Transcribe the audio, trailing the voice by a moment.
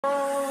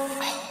Hello,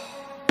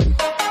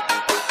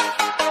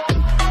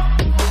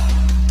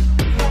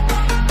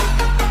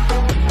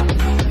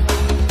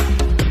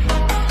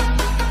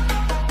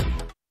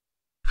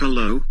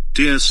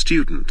 dear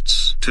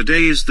students.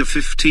 Today is the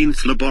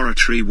 15th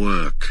laboratory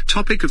work.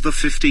 Topic of the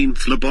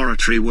 15th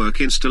laboratory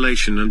work: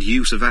 installation and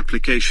use of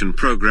application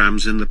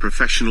programs in the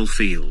professional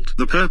field.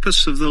 The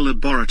purpose of the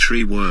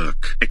laboratory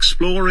work: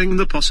 exploring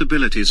the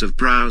possibilities of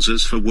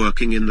browsers for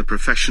working in the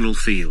professional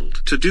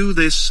field. To do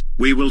this,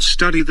 we will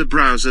study the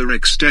browser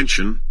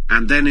extension,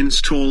 and then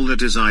install the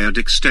desired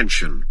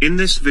extension. In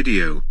this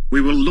video,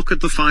 we will look at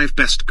the 5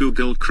 best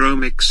Google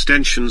Chrome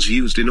extensions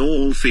used in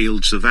all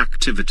fields of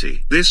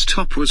activity. This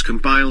top was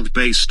compiled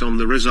based on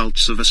the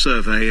results of a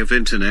survey of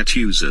Internet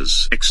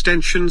users.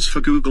 Extensions for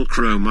Google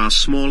Chrome are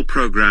small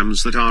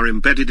programs that are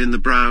embedded in the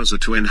browser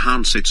to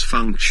enhance its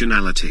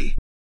functionality.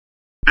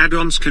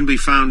 Add-ons can be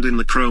found in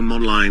the Chrome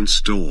Online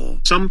Store.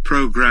 Some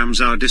programs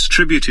are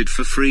distributed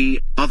for free,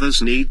 others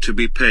need to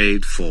be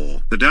paid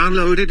for. The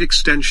downloaded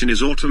extension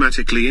is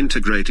automatically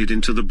integrated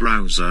into the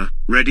browser,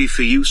 ready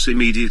for use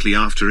immediately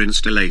after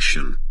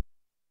installation.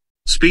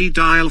 Speed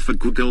Dial for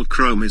Google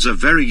Chrome is a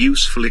very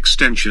useful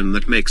extension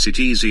that makes it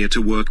easier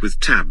to work with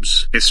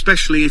tabs,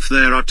 especially if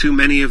there are too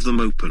many of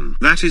them open.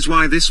 That is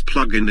why this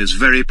plugin is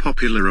very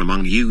popular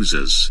among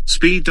users.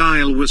 Speed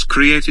Dial was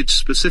created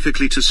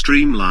specifically to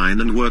streamline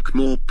and work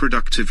more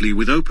productively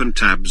with open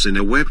tabs in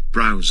a web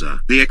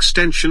browser. The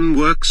extension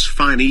works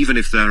fine even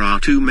if there are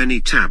too many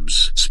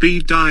tabs.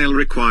 Speed Dial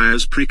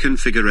requires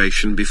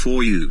pre-configuration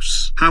before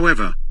use.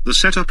 However, the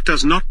setup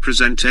does not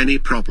present any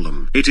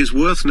problem. It is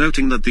worth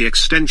noting that the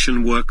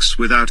extension works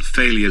without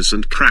failures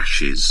and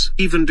crashes.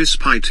 Even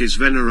despite his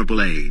venerable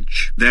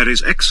age, there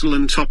is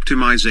excellent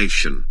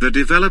optimization. The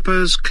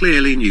developers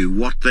clearly knew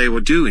what they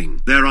were doing.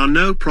 There are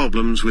no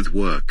problems with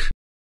work.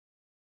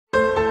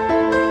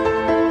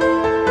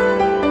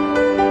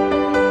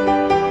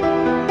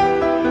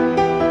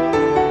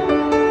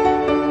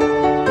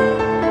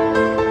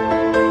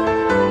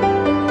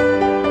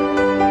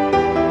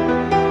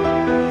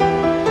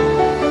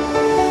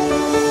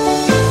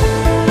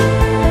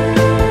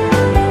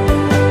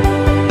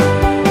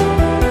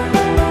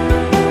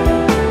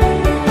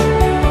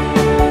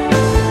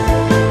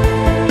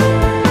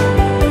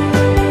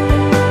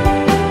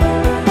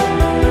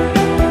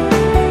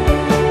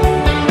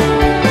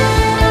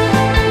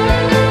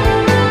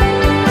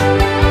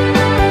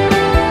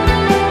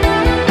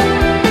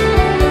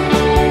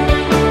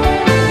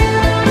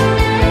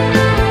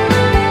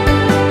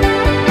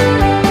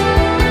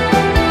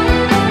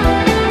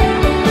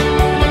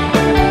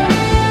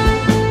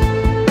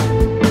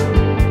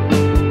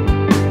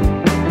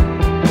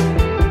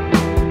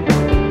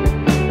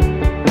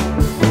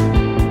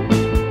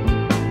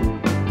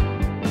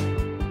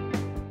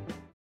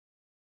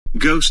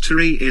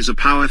 Ghostery is a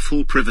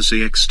powerful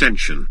privacy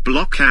extension.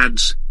 Block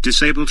ads,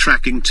 disable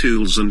tracking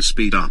tools and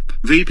speed up.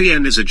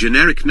 VPN is a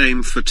generic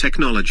name for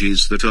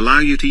technologies that allow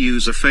you to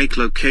use a fake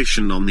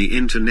location on the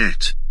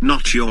internet,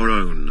 not your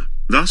own,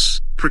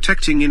 thus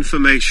protecting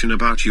information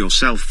about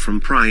yourself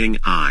from prying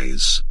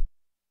eyes.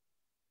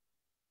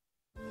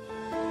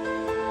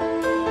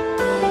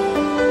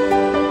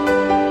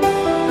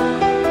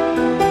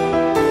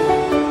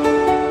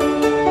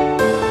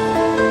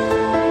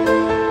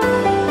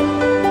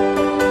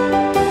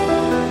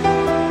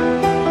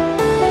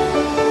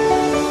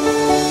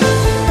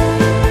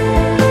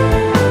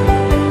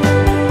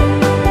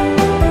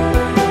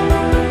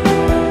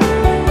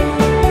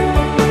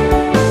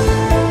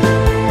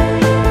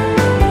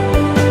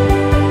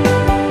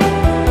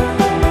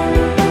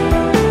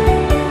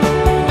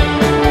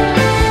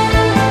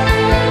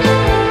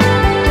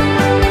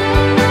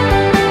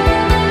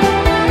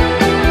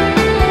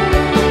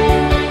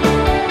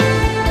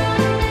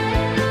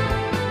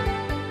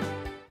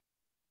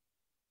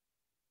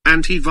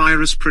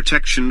 Antivirus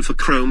protection for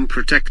Chrome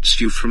protects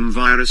you from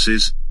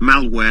viruses,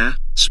 malware,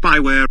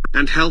 spyware,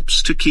 and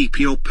helps to keep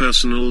your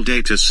personal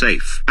data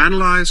safe.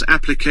 Analyze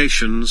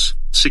applications,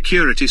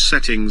 security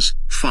settings,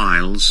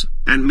 files,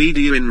 and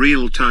media in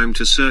real time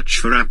to search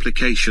for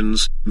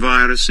applications,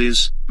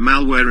 viruses,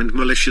 malware and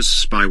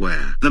malicious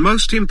spyware. The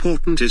most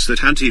important is that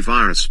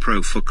Antivirus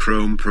Pro for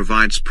Chrome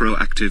provides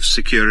proactive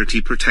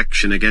security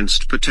protection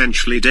against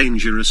potentially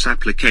dangerous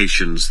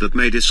applications that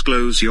may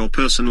disclose your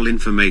personal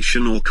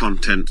information or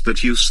content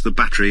that use the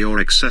battery or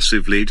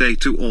excessively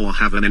data or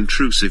have an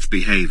intrusive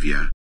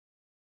behavior.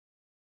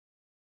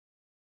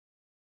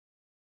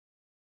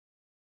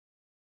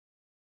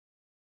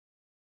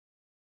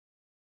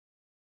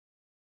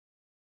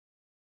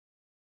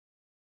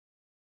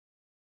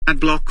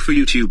 Adblock for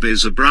YouTube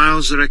is a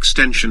browser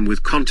extension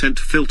with content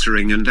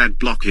filtering and ad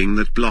blocking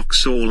that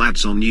blocks all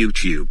ads on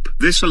YouTube.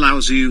 This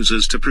allows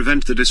users to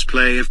prevent the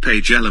display of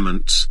page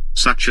elements,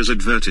 such as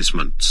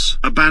advertisements,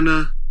 a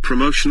banner,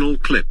 promotional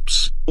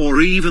clips, or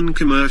even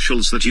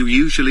commercials that you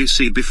usually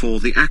see before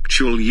the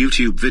actual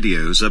YouTube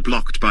videos are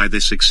blocked by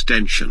this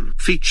extension.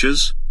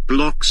 Features: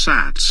 blocks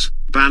ads,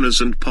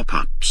 Banners and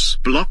pop-ups.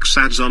 Blocks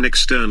ads on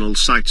external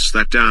sites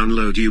that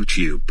download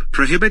YouTube.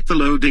 Prohibit the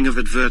loading of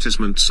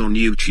advertisements on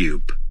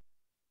YouTube.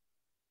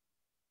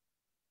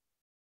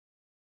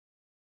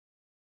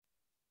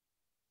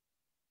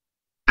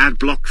 Ad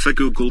block for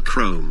Google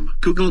Chrome.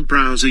 Google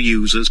browser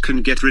users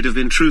can get rid of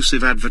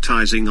intrusive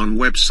advertising on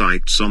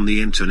websites on the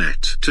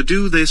internet. To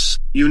do this,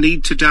 you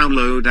need to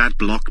download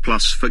AdBlock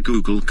Plus for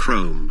Google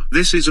Chrome.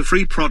 This is a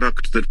free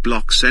product that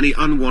blocks any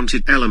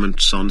unwanted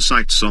elements on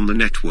sites on the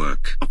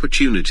network.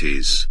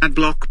 Opportunities.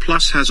 AdBlock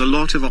Plus has a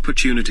lot of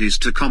opportunities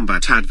to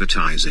combat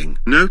advertising.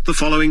 Note the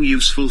following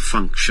useful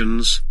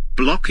functions: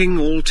 blocking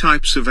all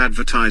types of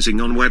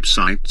advertising on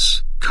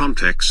websites,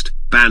 context,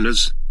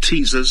 banners,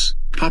 teasers,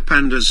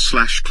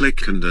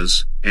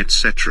 pop-anders/click-anders,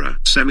 etc.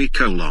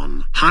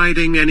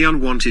 Hiding any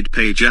unwanted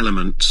page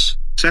elements,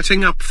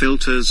 setting up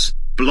filters,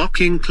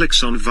 blocking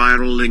clicks on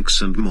viral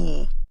links and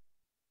more.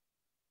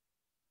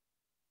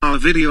 Our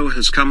video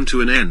has come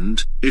to an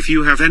end. If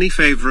you have any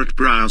favorite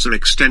browser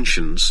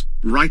extensions,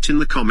 write in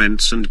the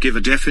comments and give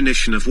a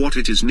definition of what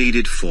it is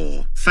needed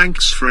for.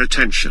 Thanks for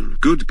attention.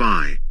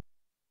 Goodbye.